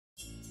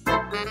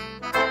Hey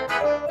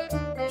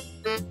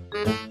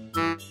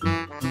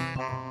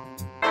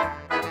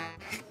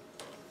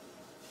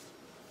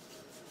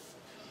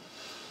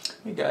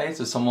guys,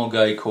 it's some old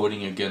guy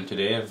coding again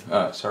today.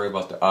 Sorry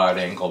about the odd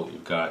angle that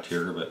we've got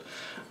here, but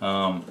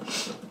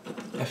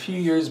a few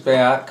years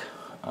back,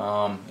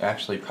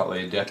 actually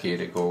probably a decade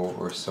ago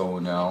or so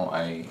now,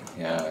 I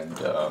had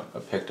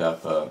picked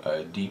up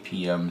a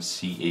DPM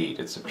C8.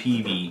 It's a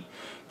Peavey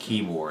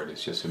keyboard.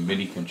 It's just a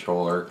Midi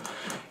controller.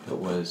 It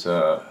was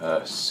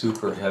a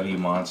super heavy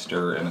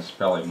monster, and it's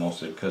probably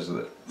mostly because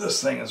of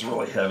this thing is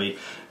really heavy.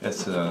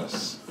 It's a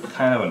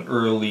kind of an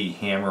early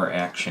hammer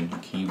action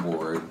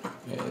keyboard.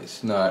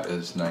 It's not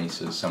as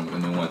nice as some of the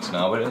new ones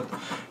now, but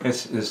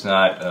it's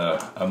not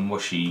a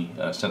mushy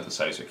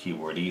synthesizer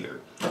keyboard either.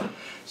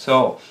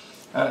 So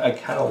I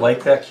kind of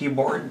like that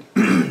keyboard,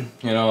 you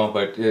know,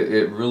 but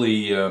it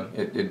really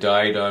it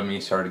died on me.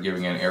 Started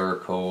giving an error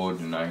code,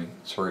 and I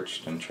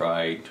searched and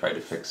tried to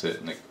fix it,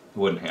 and it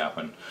wouldn't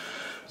happen.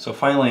 So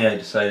finally I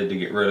decided to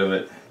get rid of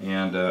it,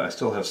 and I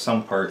still have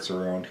some parts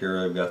around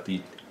here. I've got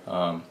the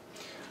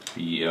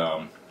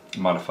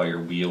modifier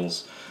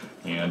wheels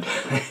and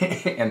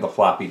and the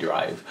floppy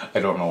drive. I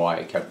don't know why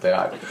I kept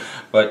that,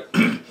 but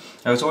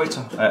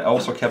I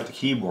also kept the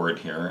keyboard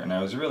here, and I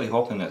was really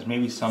hoping that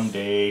maybe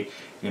someday,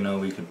 you know,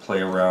 we could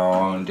play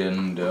around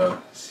and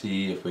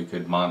see if we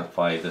could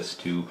modify this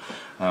to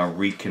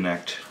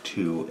reconnect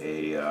to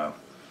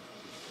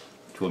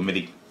a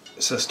MIDI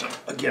system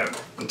again.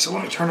 And so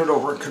let me turn it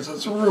over because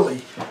it's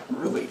really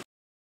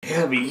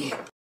heavy.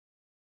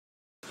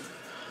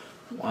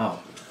 Wow.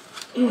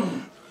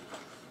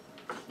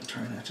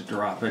 Try not to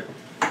drop it.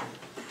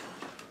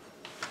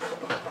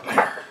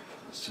 There.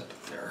 Set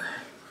it there.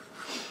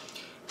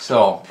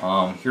 So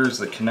here's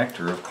the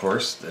connector, of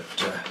course, that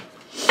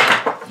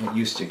it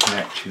used to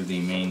connect to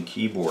the main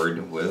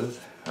keyboard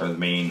with, or the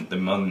main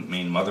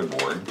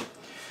motherboard.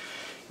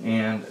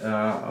 And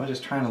I was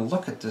just trying to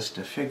look at this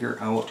to figure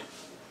out.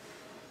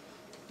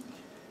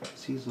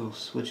 See these little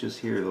switches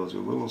here? Those are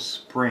little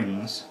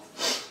springs,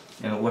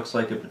 and it looks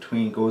like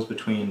it goes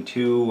between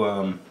two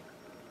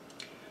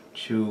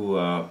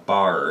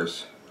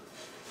bars.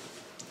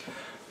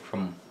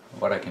 From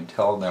what I can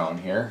tell down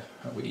here,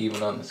 are we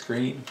even on the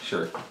screen?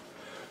 Sure, a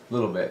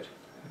little bit.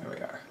 There we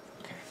are.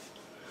 Okay.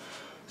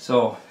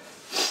 So,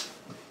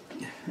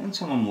 and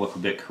some of them look a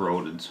bit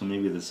corroded, so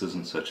maybe this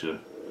isn't such a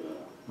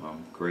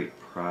great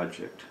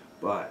project,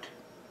 but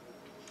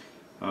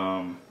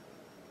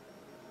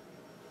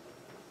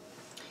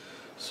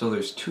so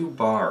there's two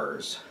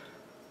bars.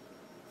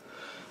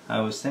 I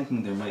was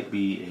thinking there might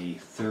be a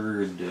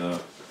third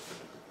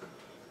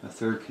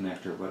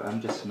connector, but I'm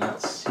just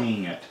not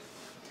seeing it.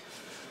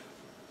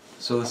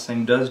 So this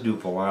thing does do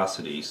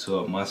velocity,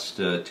 so it must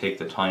take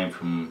the time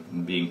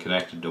from being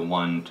connected to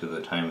one to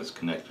the time it's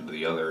connected to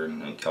the other,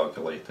 and then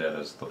calculate that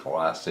as the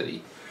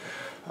velocity.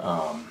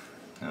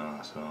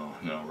 So,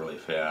 you know, really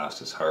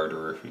fast is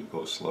harder. If you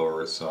go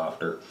slower, it's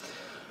softer.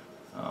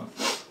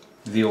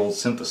 The old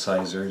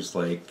synthesizers,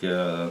 like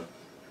the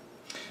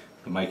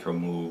Micro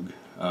Moog,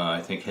 I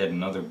think had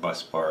another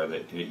bus bar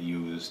that it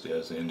used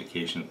as an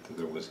indication that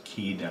there was a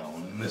key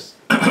down, and this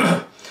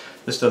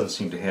this doesn't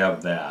seem to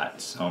have that.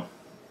 So,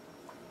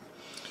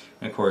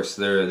 and of course,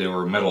 there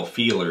were metal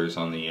feelers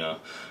on the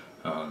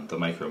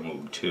Micro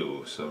Moog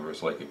too. So there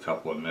was like a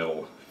couple of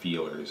metal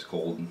feelers,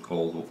 gold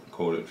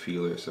coated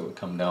feelers, that would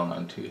come down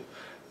onto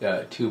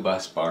two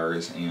bus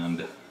bars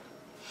and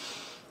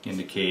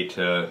indicate,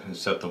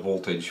 set the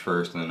voltage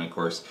first, and then of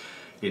course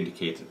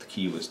indicate that the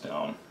key was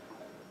down.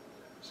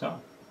 So,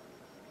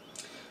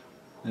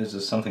 is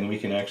this something we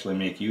can actually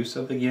make use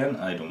of again?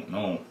 I don't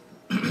know.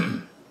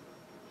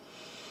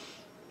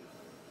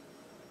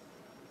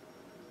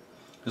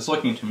 It's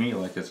looking to me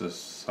like it's a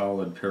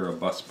solid pair of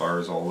bus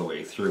bars all the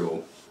way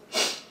through.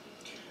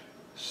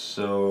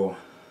 So,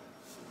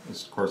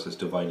 this, of course, is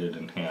divided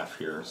in half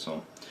here,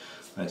 so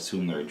I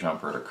assume they're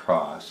jumpered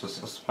across.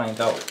 Let's find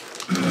out.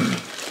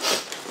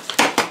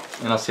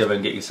 And I'll see if I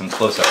can get you some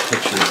close-up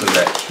pictures of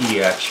that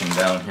key action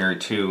down here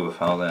too, of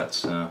how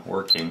that's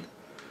working.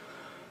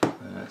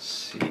 Let's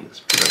see,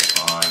 let's put it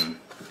on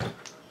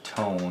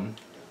tone.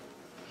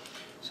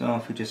 So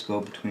if we just go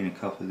between a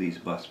couple of these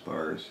bus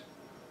bars,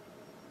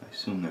 I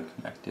assume they're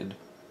connected.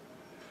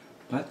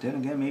 But then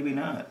again, maybe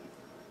not.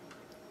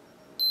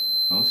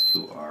 Those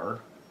two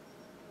are.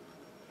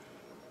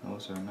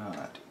 Those are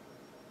not.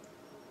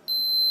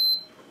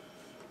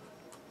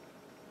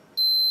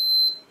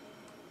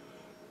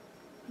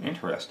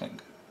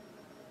 Interesting.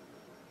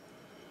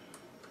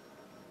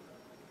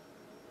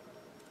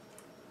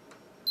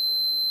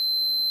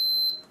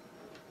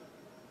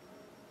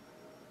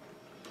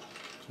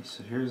 Okay,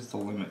 so here's the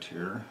limit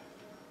here.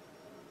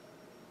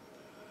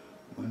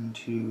 1,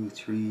 2,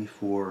 3,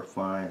 4,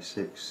 5,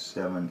 6,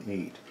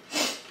 7,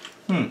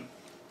 8.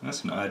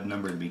 That's an odd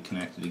number to be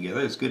connected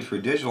together. It's good for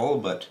digital,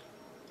 but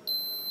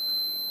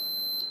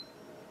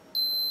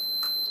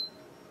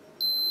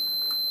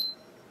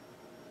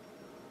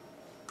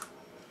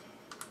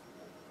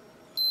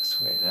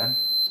this way then.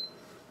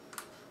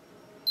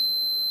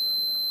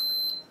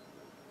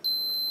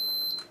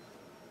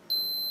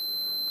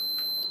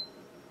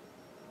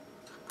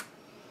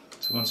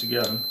 So once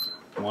again,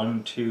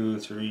 1, 2,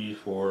 3,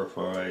 4,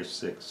 5,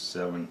 6,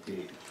 7,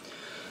 8.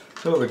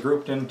 So they're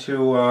grouped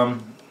into,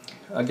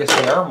 I guess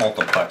they are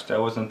multiplexed. I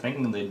wasn't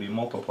thinking they'd be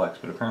multiplexed,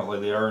 but apparently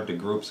they are into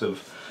groups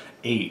of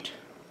 8.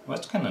 Well,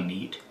 that's kind of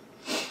neat.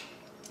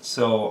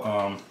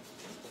 So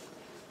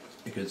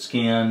you could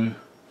scan,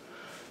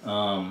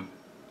 could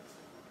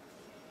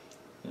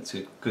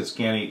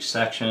scan each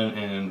section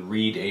and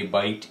read a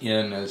byte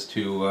in as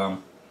to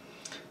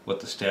what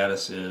the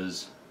status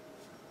is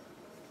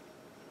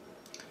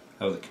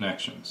of the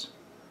connections.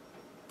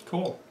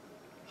 Cool.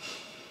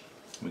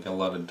 We got a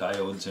lot of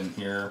diodes in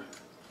here,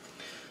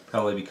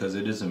 probably because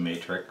it is a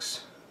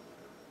matrix.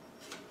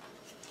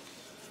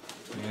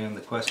 And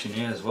the question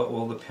is, what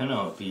will the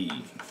pinout be?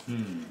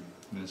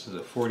 This is a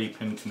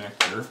 40-pin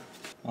connector.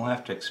 I'll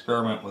have to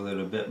experiment with it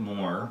a bit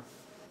more.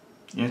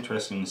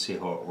 Interesting to see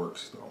how it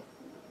works though.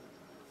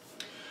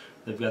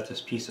 They've got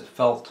this piece of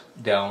felt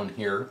down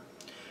here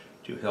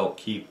to help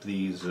keep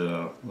these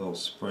little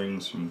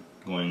springs from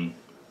going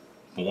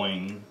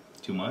boing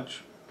too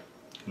much,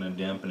 kind of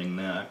dampening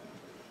that.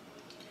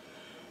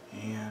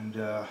 And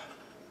let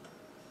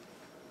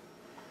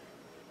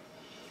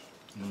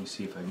me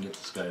see if I can get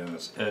this guy on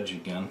its edge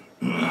again.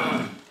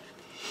 And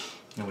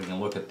we can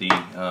look at the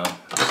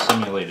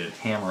simulated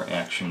hammer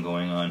action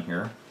going on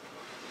here.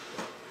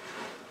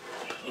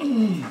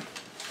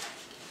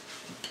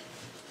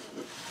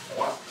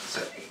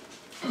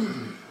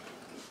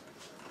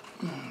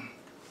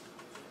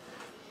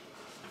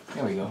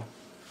 There we go.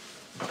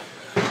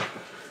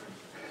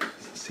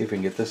 Let's see if we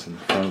can get this in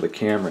front of the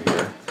camera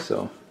here.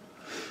 So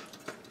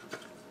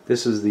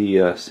this is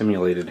the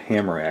simulated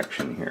hammer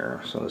action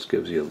here. So this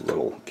gives you a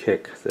little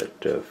kick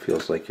that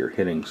feels like you're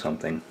hitting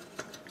something.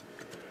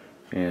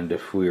 And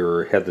if we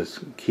had this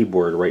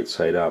keyboard right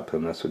side up,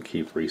 then this would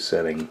keep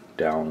resetting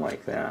down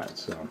like that.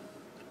 So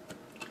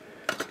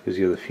it gives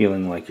you the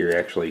feeling like you're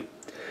actually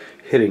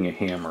hitting a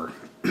hammer.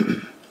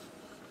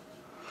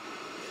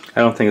 I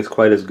don't think it's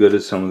quite as good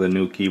as some of the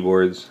new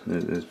keyboards.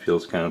 It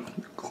feels kind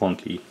of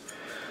clunky,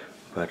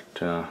 but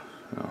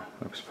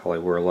that's probably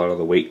where a lot of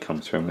the weight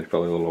comes from. There's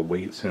probably little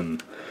weights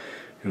in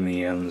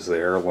the ends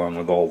there, along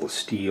with all the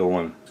steel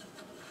and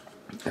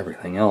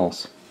everything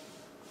else.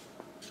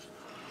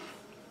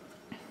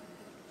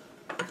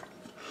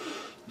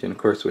 And of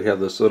course we have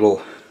this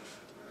little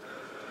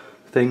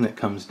thing that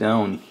comes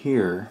down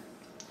here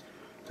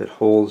that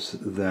holds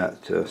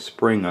that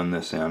spring on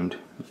this end.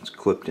 It's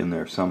clipped in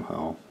there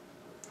somehow,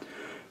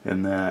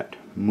 and that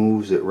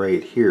moves it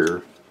right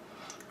here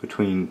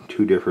between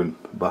two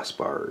different bus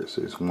bars.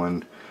 There's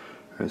one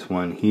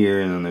here,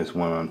 and then there's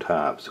one on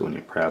top, so when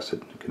you press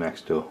it, it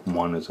connects to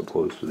one as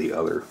opposed to the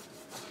other.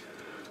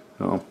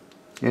 So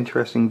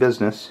interesting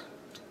business.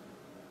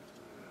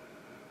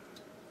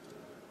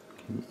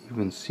 Can you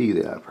even see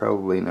that?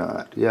 Probably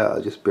not. Yeah,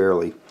 just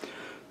barely.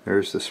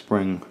 There's the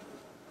spring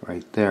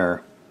right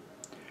there,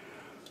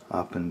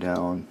 up and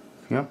down.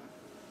 Yep.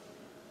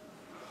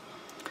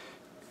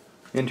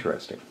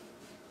 Interesting.